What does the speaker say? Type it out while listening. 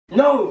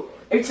No,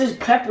 it says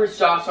pepper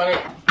sauce on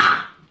it.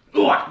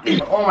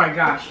 Oh my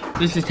gosh.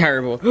 This is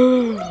terrible.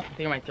 I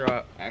think I might throw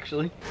up,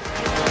 actually.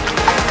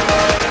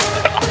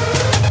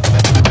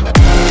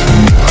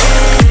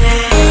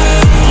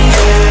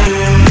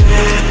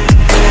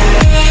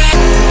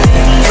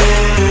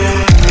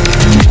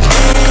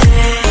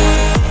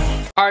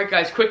 Alright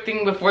guys, quick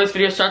thing before this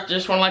video starts,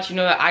 just want to let you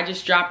know that I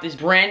just dropped this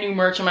brand new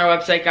merch on my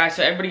website, guys,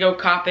 so everybody go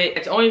cop it.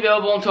 It's only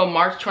available until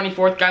March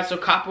 24th, guys, so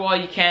cop it while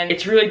you can.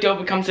 It's really dope.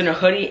 It comes in a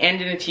hoodie and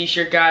in a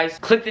t-shirt, guys.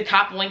 Click the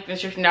top link in the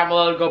description down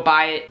below to go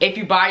buy it. If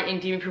you buy it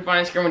and DM me proof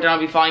on Instagram, then I'll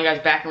be following you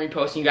guys back and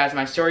reposting you guys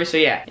my story, so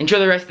yeah. Enjoy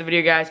the rest of the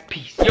video, guys.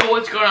 Peace. Yo,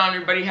 what's going on,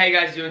 everybody? How you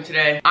guys doing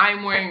today?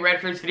 I'm wearing red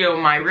for this video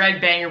with my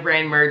red Banger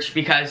brand merch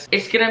because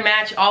it's gonna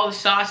match all the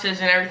sauces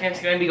and everything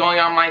that's gonna be going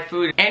on my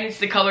food, and it's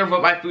the color of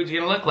what my food's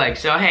gonna look like.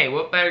 So hey,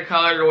 what better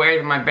color to wear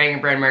than my Banger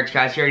brand merch,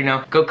 guys? You already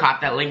know. Go cop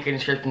that link in the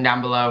description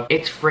down below.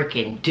 It's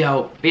freaking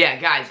dope. But yeah,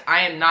 guys,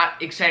 I am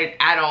not excited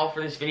at all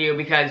for this video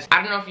because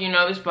I don't know if you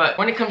know this, but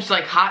when it comes to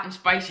like hot and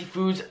spicy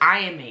foods, I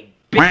am a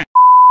bitch.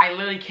 I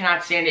literally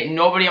cannot stand it.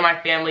 Nobody in my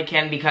family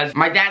can because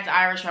my dad's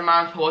Irish, my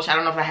mom's Polish. I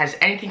don't know if that has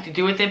anything to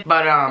do with it,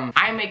 but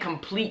I'm a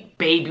complete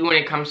baby when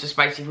it comes to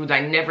spicy foods.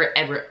 I never,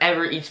 ever,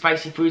 ever eat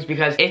spicy foods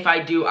because if I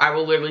do, I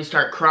will literally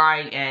start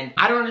crying, and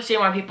I don't understand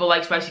why people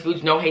like spicy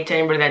foods. No hate to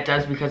anybody that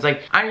does because,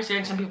 like, I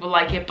understand some people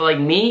like it, but like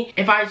me,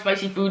 if I have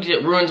spicy foods,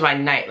 it ruins my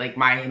night. Like,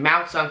 my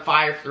mouth's on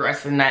fire for the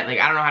rest of the night. Like,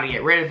 I don't know how to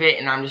get rid of it,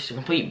 and I'm just a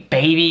complete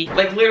baby.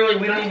 Like, literally,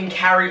 we don't even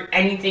carry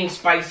anything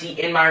spicy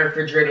in my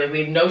refrigerator. Like,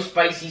 we have no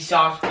spicy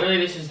sauce. Literally,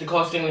 this is the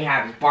closest thing we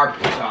have is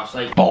barbecue sauce.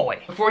 Like, boy.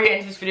 Before we get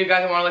into this video,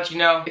 guys, I want to let you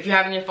know, if you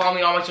haven't yet followed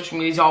me on my social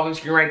medias, all on the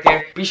screen right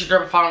there. Be sure to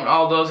drop a follow on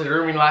all those. It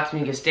really means a lot to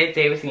me. You can stay up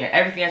to date with me and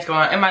everything that's going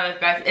on in my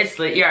life, guys. It's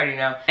lit. You already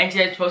know. And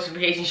today's post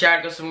notification shout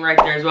out goes something right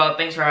there as well.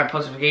 Thanks for having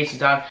post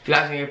notifications on. If you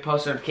guys want to get a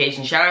post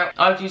notification shout out,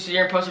 all you have to do is sit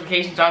here and post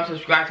notifications on,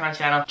 subscribe to my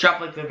channel, drop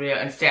a like to the video,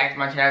 and stay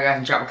active on my channel, guys,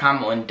 and drop a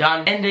comment when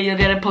done. And then you'll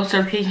get a post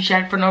notification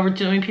shout out from over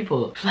 2 million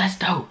people. So that's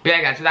dope. But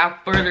yeah, guys,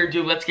 without further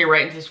ado, let's get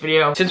right into this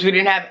video. Since we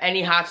didn't have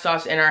any hot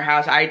sauce in our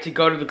house, I had to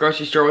go to the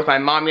grocery store with my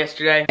mom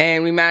yesterday,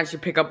 and we managed to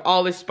pick up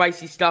all this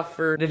spicy stuff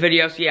for the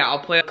video. So yeah, I'll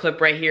play a clip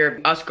right here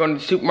of us going to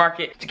the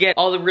supermarket to get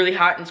all the really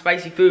hot and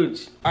spicy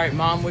foods. Alright,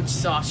 Mom, which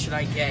sauce should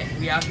I get?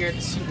 We out here at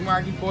the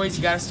supermarket, boys.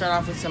 You gotta start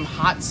off with some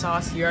hot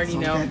sauce. You already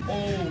know.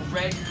 Oh,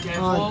 Red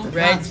Devil.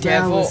 Red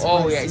Devil.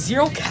 Oh yeah,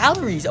 0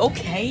 calories.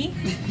 Okay,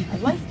 I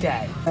like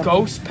that.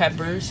 Ghost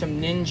pepper,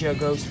 some Ninja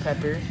ghost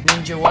pepper.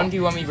 Ninja, one do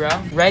you want me, bro?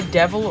 Red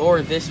Devil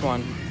or this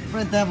one?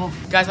 Red Devil.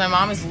 Guys, my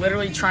mom is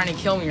literally trying to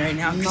kill me right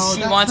now because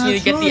she wants me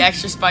to get the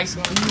extra spice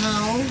one.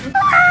 No. Hey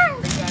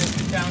guys,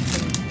 we found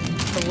some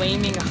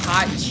flaming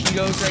hot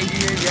Cheetos right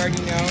here. You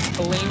already know.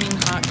 Flaming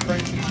hot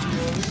crunchy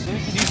Cheetos. We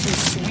can do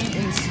some sweet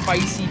and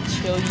spicy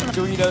chili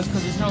Doritos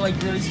because there's no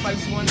like really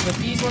spicy ones. But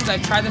these ones,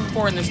 I've tried them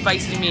before and they're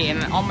spicy to me.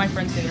 And all my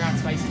friends say they're not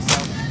spicy,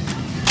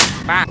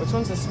 so. Wow. Which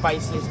one's the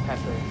spiciest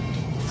pepper?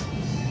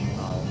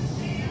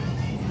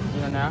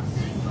 You don't know?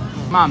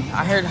 Mom,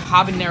 I heard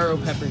habanero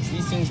peppers.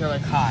 These things are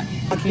like hot.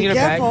 Can you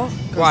get a bag?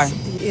 Why?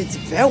 It's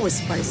very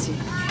spicy.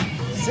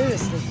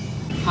 Seriously.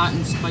 Hot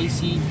and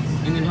spicy,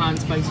 and then hot and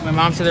spicy. My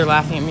mom said they're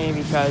laughing at me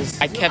because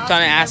I kept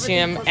on asking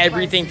them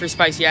everything for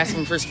spicy. Asking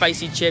them for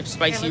spicy chips,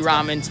 spicy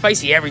ramen,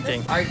 spicy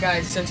everything. Alright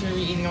guys, since we're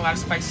gonna be eating a lot of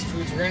spicy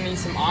foods, we're gonna need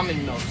some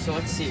almond milk. So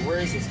let's see, where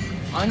is this?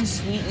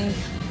 Unsweetened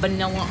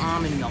vanilla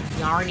almond milk.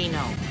 You already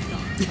know.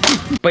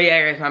 But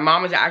yeah, guys, my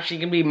mom is actually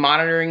gonna be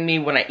monitoring me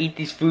when I eat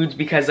these foods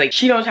because, like,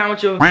 she knows how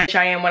much of a bitch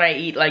I am when I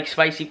eat, like,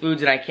 spicy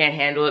foods and I can't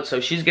handle it. So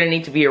she's gonna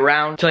need to be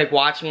around to, like,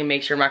 watch me and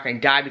make sure I'm not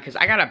gonna die because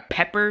I got a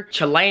pepper,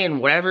 Chilean,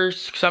 whatever,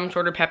 some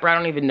sort of pepper, I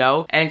don't even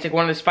know. And it's, like,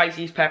 one of the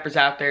spiciest peppers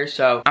out there.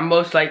 So I'm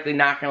most likely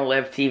not gonna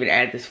live to even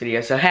edit this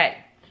video. So, hey.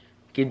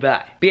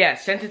 Goodbye. But yeah,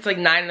 since it's like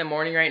 9 in the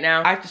morning right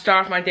now, I have to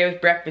start off my day with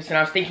breakfast, and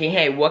I was thinking,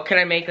 hey, what can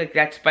I make like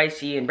that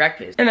spicy in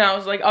breakfast? And then I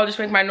was like, I'll just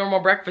make my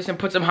normal breakfast and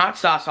put some hot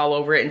sauce all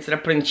over it instead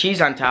of putting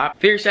cheese on top.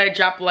 Figure I'd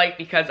drop a like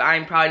because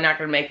I'm probably not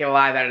gonna make it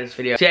alive out of this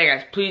video. So yeah,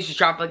 guys, please just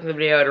drop a like in the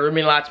video. It really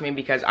means a lot to me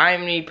because I'm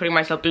gonna be putting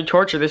myself through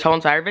torture this whole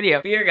entire video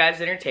for your guys'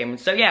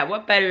 entertainment. So yeah,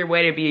 what better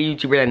way to be a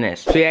YouTuber than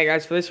this? So yeah,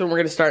 guys, for this one, we're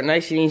gonna start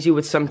nice and easy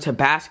with some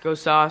Tabasco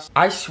sauce.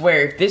 I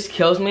swear, if this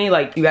kills me,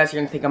 like, you guys are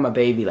gonna think I'm a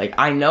baby. Like,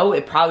 I know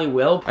it probably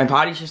will. My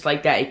body's just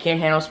like that. It can't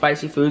handle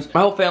spicy foods.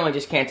 My whole family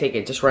just can't take it.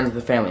 It just runs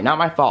the family. Not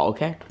my fault,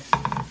 okay?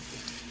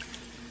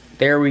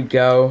 There we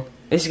go.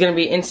 This is gonna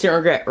be instant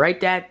regret, right,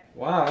 Dad?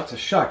 Wow, that's a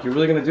shock. You're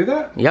really gonna do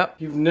that? Yep.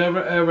 You've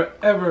never, ever,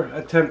 ever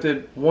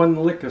attempted one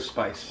lick of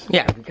spice.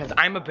 Yeah, because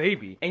I'm a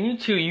baby. And you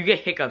too, you get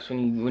hiccups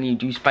when you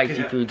do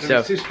spicy food, so.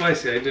 It's too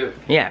spicy, I do.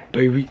 Yeah,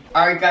 baby.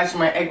 Alright guys, so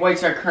my egg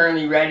whites are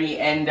currently ready,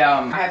 and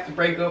I have to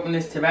break open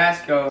this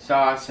Tabasco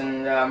sauce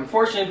and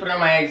unfortunately put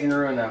on my eggs and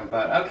ruin them,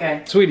 but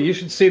okay. Sweetie, you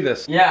should see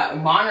this. Yeah,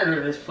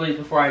 monitor this please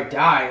before I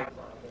die.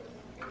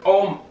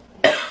 Oh.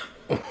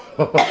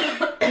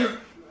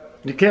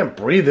 You can't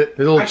breathe it.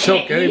 It'll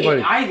choke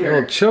anybody.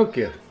 It'll choke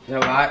you. Is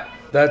that a lot?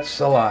 That's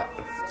a lot.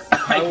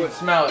 I can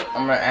smell it.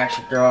 I'm gonna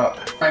actually throw up.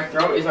 My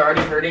throat is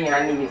already hurting and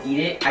I need to eat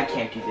it. I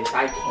can't do this.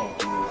 I can't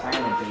do this. I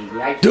am a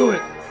baby. I can't. Do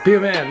it. Be a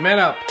man. Man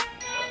up.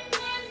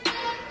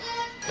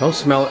 Don't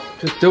smell it.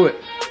 Just do it.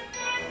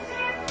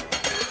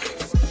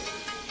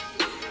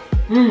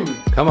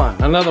 Come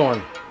on, another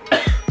one.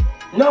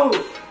 No,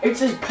 it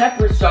says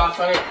pepper sauce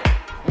on it.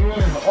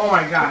 Oh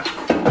my gosh.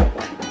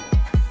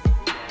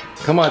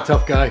 Come on,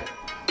 tough guy.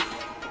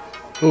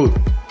 Ooh,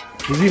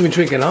 he's even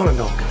drinking almond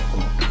milk.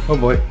 Oh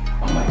boy.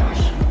 Oh my gosh.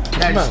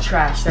 That is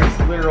trash.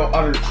 That's literal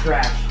utter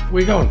trash.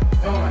 Where you going?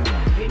 Oh my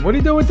god. What are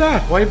you doing with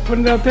that? Why are you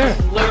putting it out there?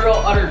 That's literal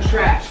utter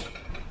trash.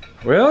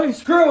 Really?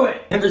 Screw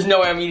it. And there's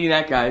no way I'm eating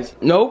that, guys.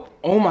 Nope.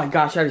 Oh my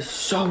gosh, that is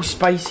so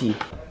spicy.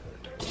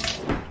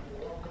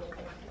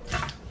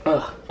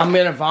 Ugh. I'm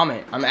gonna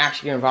vomit. I'm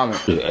actually gonna vomit.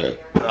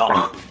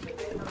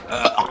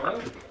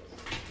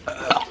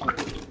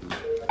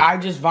 I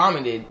just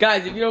vomited.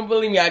 Guys, if you don't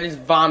believe me, I just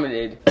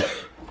vomited.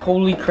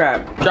 Holy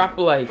crap. Drop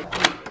a like.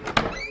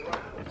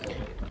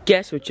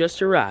 Guess what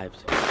just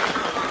arrived?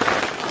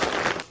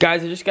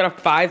 Guys, I just got a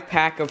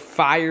 5-pack of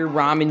fire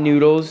ramen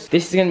noodles.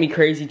 This is gonna be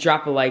crazy.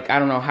 Drop a like. I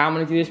don't know how I'm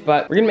gonna do this,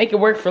 but we're gonna make it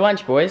work for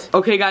lunch, boys.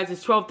 Okay, guys,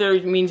 it's 12:30,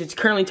 which means it's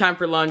currently time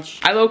for lunch.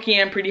 I low-key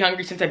am pretty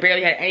hungry since I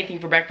barely had anything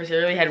for breakfast. I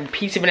literally had a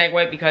piece of an egg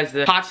white because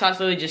the hot sauce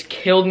literally just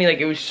killed me. Like,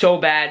 it was so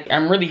bad.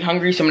 I'm really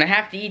hungry, so I'm gonna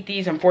have to eat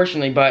these,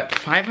 unfortunately, but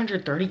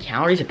 530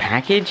 calories a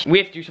package? We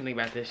have to do something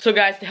about this. So,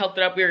 guys, to help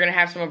it up, we are gonna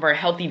have some of our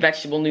healthy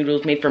vegetable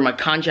noodles made from a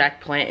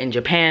konjac plant in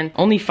Japan.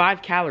 Only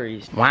 5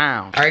 calories.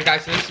 Wow. All right,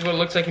 guys, so this is what it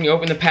looks like when you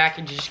open the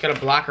package. You just got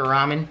a block of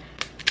ramen.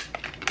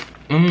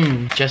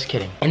 Just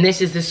kidding. And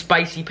this is the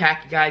spicy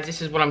packet, guys.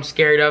 This is what I'm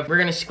scared of. We're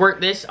gonna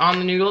squirt this on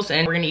the noodles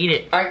and we're gonna eat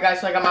it. All right,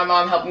 guys, so I got my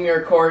mom helping me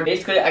record.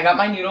 Basically, I got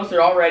my noodles, they're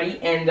all ready,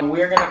 and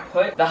we're gonna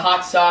put the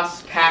hot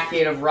sauce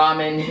packet of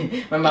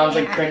ramen. My mom's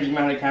like cringing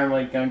out of the camera,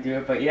 like, don't do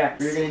it, but yeah,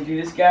 we're gonna do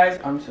this, guys.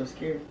 I'm so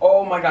scared.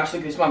 Oh my gosh,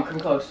 look at this, Mom, come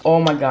close. Oh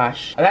my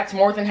gosh. That's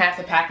more than half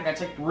the packet. That's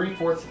like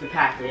 3/4 of the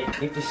packet.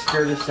 We have to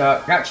stir this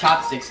up. I got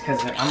chopsticks,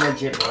 because I'm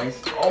legit, boys.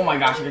 Oh my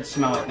gosh, I can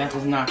smell it. That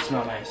does not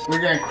smell nice.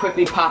 We're gonna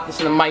quickly pop this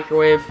in the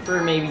microwave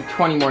for maybe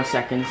 20 more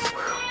seconds.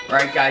 All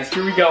right, guys,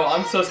 here we go.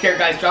 I'm so scared,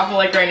 guys. Drop a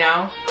like right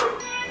now.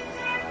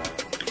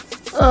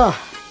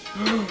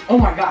 Oh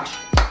my gosh.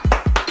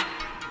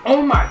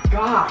 Oh my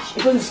gosh.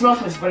 It doesn't smell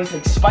spicy, but it's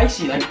like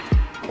spicy, like.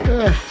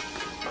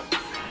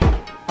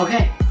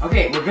 Okay,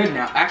 we're good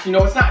now. Actually,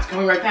 no, it's not. It's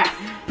coming right back.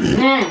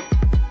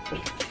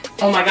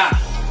 Oh my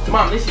gosh.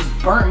 Mom, this is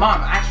burnt.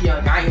 Mom, actually,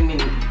 like, I am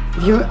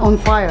in. You're on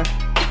fire.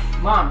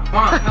 Mom,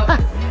 help. Mom,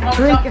 it's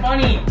not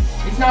funny.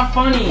 It's not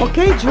funny.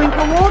 Okay, drink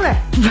the water.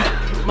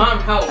 Mom,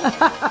 help.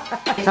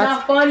 It's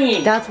not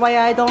funny. That's why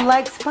I don't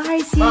like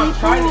spicy Mom,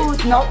 try food.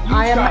 this. No, You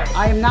try it.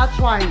 I am not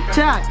trying.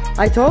 Chad,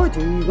 I told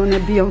you you're gonna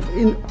be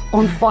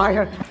on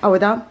fire. Are we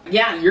done?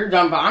 Yeah, you're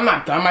done, but I'm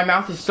not done. My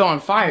mouth is still on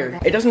fire.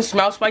 It doesn't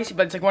smell spicy,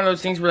 but it's like one of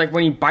those things where, like,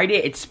 when you bite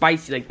it, it's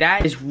spicy. Like,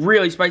 that is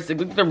really spicy.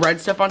 Like, look at the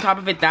red stuff on top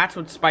of it. That's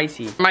what's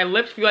spicy. My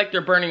lips feel like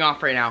they're burning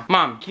off right now.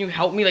 Mom, can you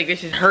help me? Like,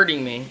 this is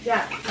hurting me.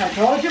 Yeah, I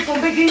told you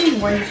from the beginning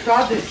when you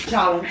start this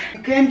challenge.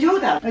 You can't do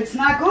that. It's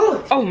not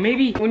good. Oh,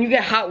 maybe when you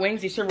get hot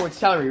wings, they serve it with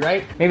celery,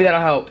 right? Maybe that'll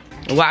help.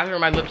 Lather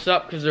my lips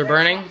up because they're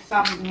burning.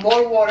 Some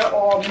more water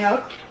or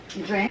milk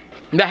to drink.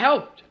 That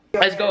helped.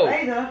 Let's go.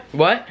 Later.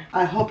 What?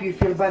 I hope you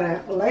feel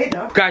better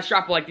later. Guys,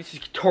 drop a like. This is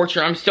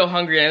torture. I'm still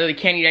hungry and I really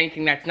can't eat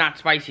anything that's not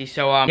spicy.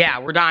 So, yeah,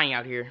 we're dying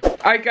out here.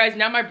 Alright, guys,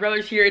 now my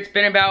brother's here. It's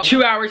been about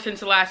 2 hours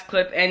since the last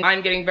clip and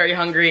I'm getting very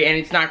hungry and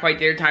it's not quite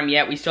dinner time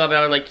yet. We still have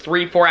another like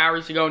 3-4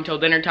 hours to go until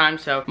dinner time.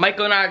 So,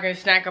 Michael and I are gonna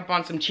snack up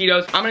on some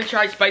Cheetos. I'm gonna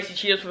try spicy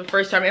Cheetos for the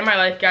first time in my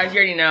life, guys. You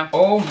already know.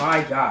 Oh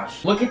my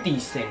gosh. Look at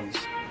these things.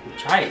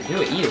 Try it.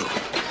 Do it. Eat it.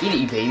 Eat it,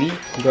 you baby.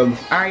 Good.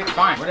 Alright,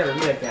 fine. Whatever.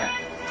 Be like that.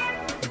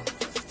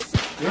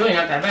 It's really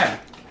not that bad.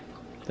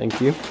 Thank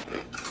you.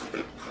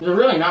 They're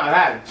really not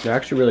bad. They're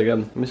actually really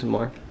good. Give me some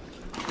more.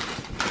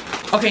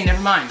 Okay,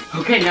 never mind.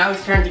 Okay, now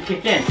it's time to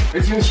kick in. We're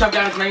just gonna shove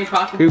down as many as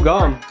possible. Keep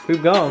going.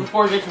 Keep going.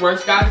 Before it gets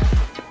worse, guys.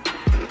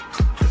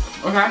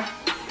 Okay.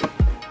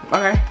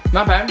 Okay,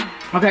 not bad.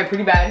 Okay,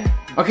 pretty bad.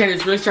 Okay,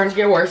 it's really starting to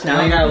get worse now.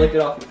 Now you gotta lick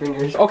it off your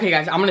fingers. Okay,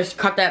 guys, I'm gonna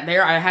cut that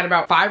there. I had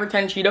about 5 or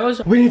 10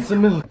 Cheetos. We need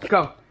some milk.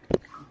 Go.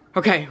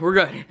 Okay, we're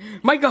good.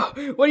 Michael,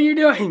 what are you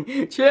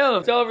doing? Chill.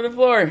 It's all over the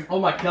floor. Oh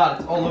my god,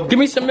 it's all over. Give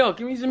me some milk.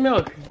 Give me some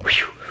milk.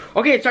 Whew.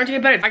 Okay, it's starting to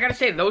get better. I gotta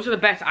say, those are the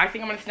best. I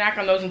think I'm gonna snack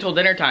on those until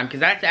dinner time because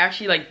that's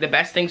actually like the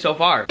best thing so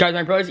far. Guys,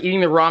 my brother's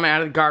eating the ramen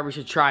out of the garbage.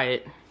 We should try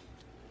it.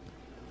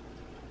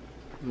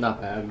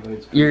 Not bad, but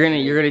it's You're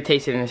gonna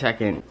taste it in a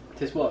second.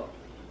 Taste what?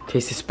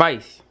 Taste the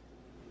spice.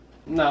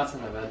 No, it's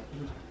not that bad.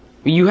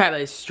 You had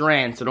a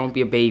strand, so don't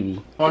be a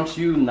baby. Why don't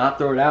you not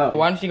throw it out?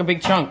 Why don't you take a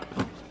big chunk?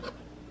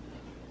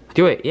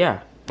 Do it,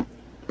 yeah.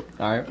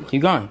 Alright.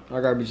 Keep going.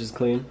 Our garbage is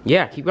clean.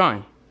 Yeah, keep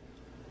going.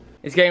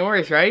 It's getting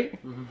worse, right?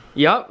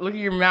 Yup, look at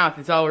your mouth,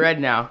 it's all red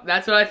now.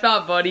 That's what I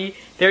thought, buddy.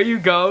 There you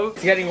go.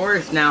 It's getting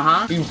worse now,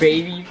 huh? You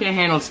baby, you can't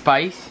handle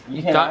spice.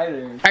 You can't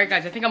either. Alright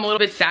guys, I think I'm a little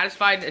bit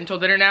satisfied until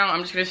dinner now.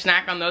 I'm just gonna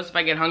snack on those if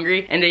I get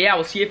hungry. And yeah,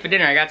 we'll see you for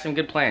dinner. I got some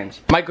good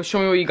plans. Michael, show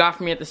me what you got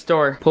for me at the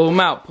store. Pull them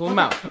out, pull them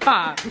out.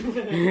 Ah.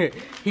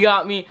 He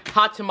got me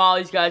hot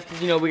tamales, guys, because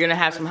you know we're gonna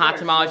have some hot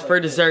tamales for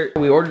dessert.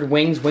 We ordered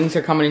wings. Wings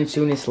are coming in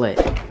soon. It's lit.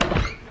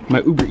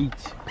 My Uber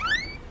Eats.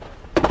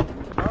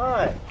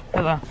 Hi.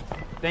 Hello.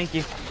 Thank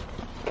you.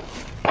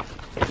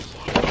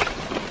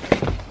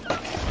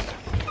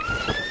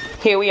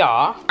 Here we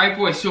are. All right,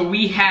 boys, so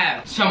we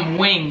have some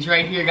wings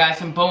right here, guys.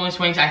 Some boneless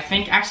wings. I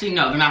think, actually,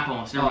 no, they're not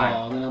boneless. Never mind.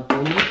 Oh, they're not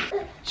boneless?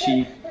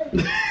 Cheap.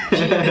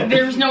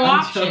 There's no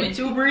option. It's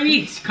Uber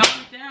Eats. Calm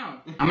it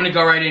down. I'm gonna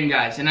go right in,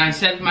 guys. And I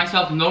said to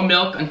myself, no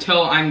milk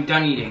until I'm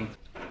done eating.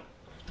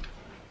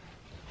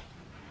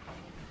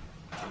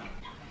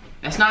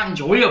 That's not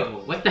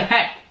enjoyable. What the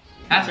heck?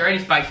 That's already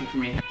spicy for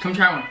me. Come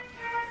try one.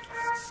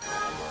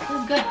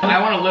 This is good.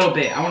 I want a little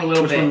bit. I want a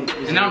little bit. And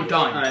then I'm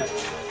done. Alright.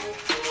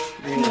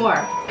 More.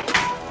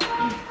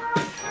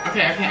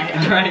 Okay.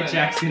 Alright,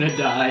 Jack's gonna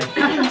die.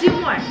 Do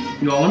more.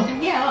 You want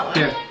one? Yeah, I want one.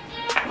 Here.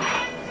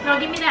 No,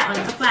 give me that one.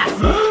 It's a flat.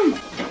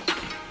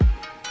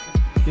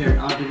 Here,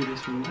 I'll give you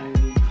this one.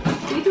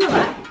 We do a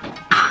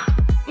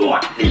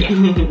lot.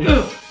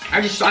 I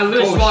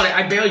literally swallowed it.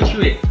 I barely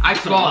chewed it. I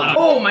swallowed it.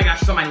 Oh my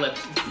gosh, it's on my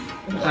lips.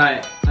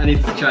 Alright, I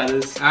need to try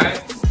this.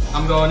 Alright.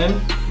 I'm going in.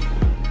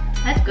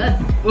 That's good.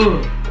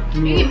 Ugh.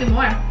 You give me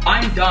more.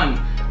 I'm done.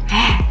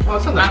 Oh,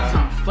 it's not that That's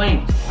on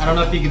flames. I don't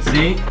know if you can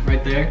see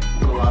right there.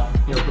 Put a lot.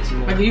 Here, put some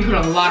more. Michael, you put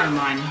a lot on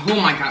mine. Oh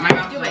my god, my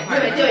mouth is on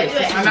fire. Do it.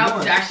 My mouth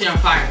is actually on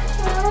fire.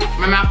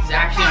 My mouth is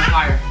actually on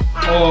fire.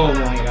 Oh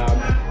my god.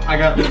 I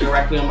got it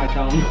directly on my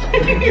tongue.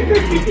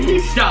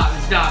 Stop.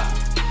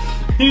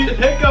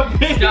 Hiccup.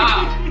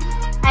 Stop.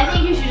 I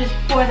think you should just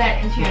pour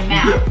that into your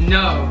mouth.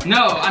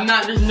 No, I'm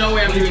not. There's no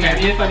way I'm doing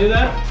that. If I do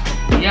that?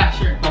 Yeah,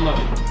 sure. How much?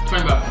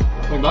 $20.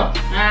 $20?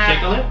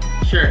 Shake on it?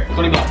 Sure.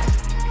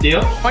 $20.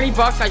 Deal?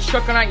 $20, I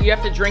shook on it. You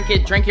have to drink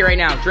it. Drink it right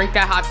now. Drink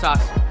that hot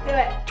sauce. Do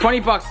it.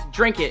 $20,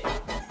 drink it.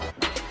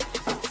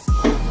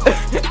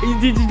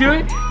 Did you do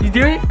it? You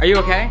do it? Are you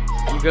okay?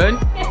 You good?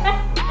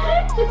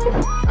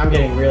 I'm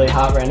getting really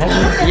hot right now.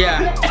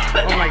 Yeah.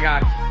 Oh my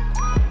god.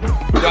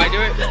 Do I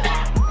do it?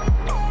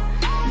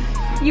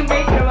 You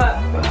break them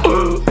up.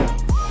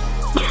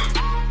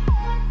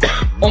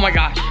 Oh my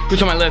gosh.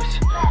 It's on my lips.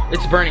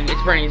 It's burning.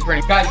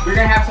 Guys, we're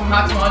gonna have some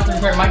hot tamales for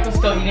dessert. Michael's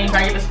still eating.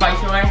 Trying to get the spice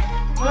away.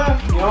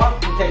 You know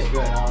what? It tastes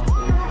good.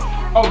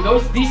 Oh,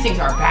 these things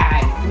are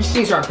bad. These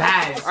things are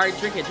bad. All right,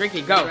 drink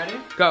it. Go. Ready?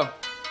 Go.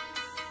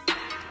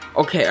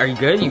 Okay, are you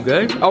good? You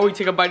good? Oh, we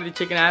took a bite of the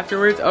chicken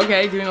afterwards.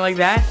 Okay, doing it like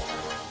that.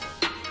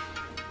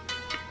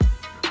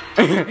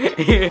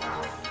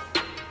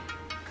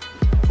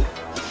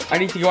 I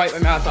need to go wipe my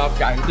mouth off,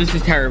 guys. This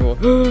is terrible.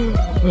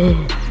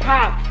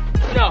 Stop.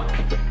 No.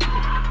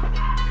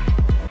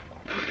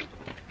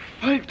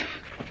 Oh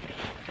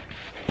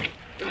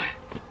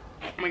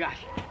my gosh.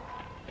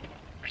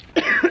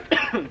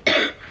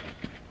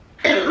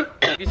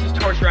 This is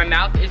torture. My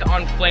mouth is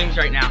on flames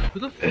right now. Who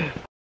the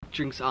f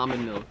drinks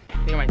almond milk? I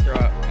think I might throw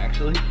up.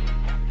 Actually?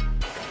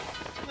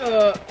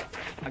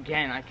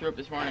 Again, I threw up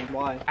this morning.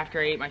 Why?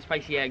 After I ate my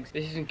spicy eggs.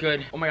 This isn't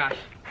good. Oh my gosh.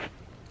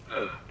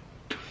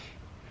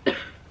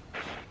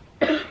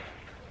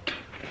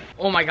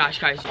 Oh my gosh,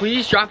 guys.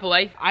 Please drop a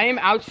like. I am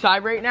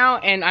outside right now,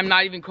 and I'm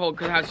not even cold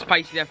because of how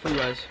spicy that food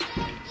was.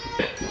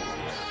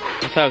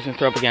 I thought I was gonna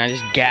throw up again. I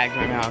just gagged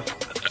my mouth.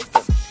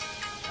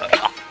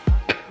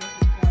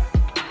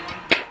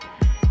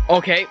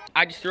 Okay,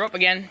 I just threw up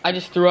again. I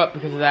just threw up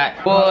because of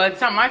that. Well,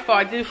 it's not my fault.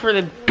 I did it for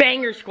the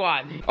banger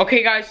squad.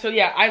 Okay, guys, so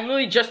yeah, I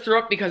literally just threw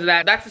up because of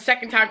that. That's the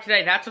second time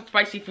today. That's what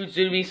spicy foods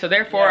do to me, so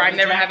therefore, I'm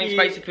never having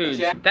spicy foods.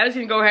 That is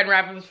gonna go ahead and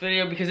wrap up this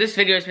video because this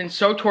video has been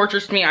so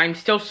torturous to me. I'm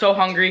still so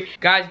hungry.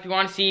 Guys, if you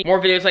want to see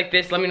more videos like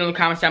this, let me know in the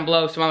comments down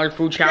below. Some other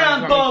food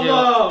challenges you want me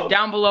to do.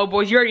 Down below,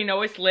 boys. You already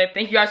know it's lit.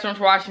 Thank you guys so much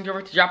for watching. Don't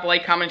forget to drop a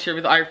like, comment, share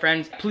with all your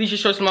friends. Please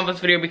just show some love on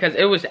this video because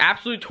it was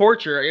absolute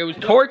torture. It was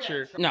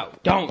torture. No,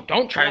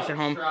 don't try this at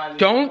home.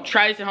 Don't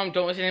try this at home.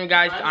 Don't listen to him,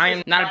 guys. I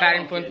am not a bad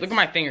influence. Look at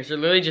my fingers. They're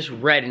literally just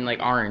red and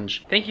like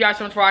orange. Thank you guys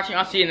so much for watching.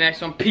 I'll see you in the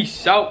next one.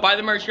 Peace out. Buy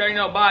the merch. You already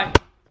know. Bye.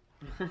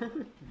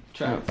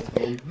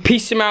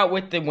 Peace him out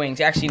with the wings.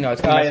 Actually, no.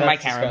 It's coming back to my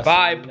camera.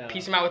 Bye. No.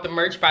 Peace him out with the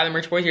merch. Buy the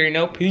merch, boys. You already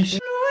know. Peace.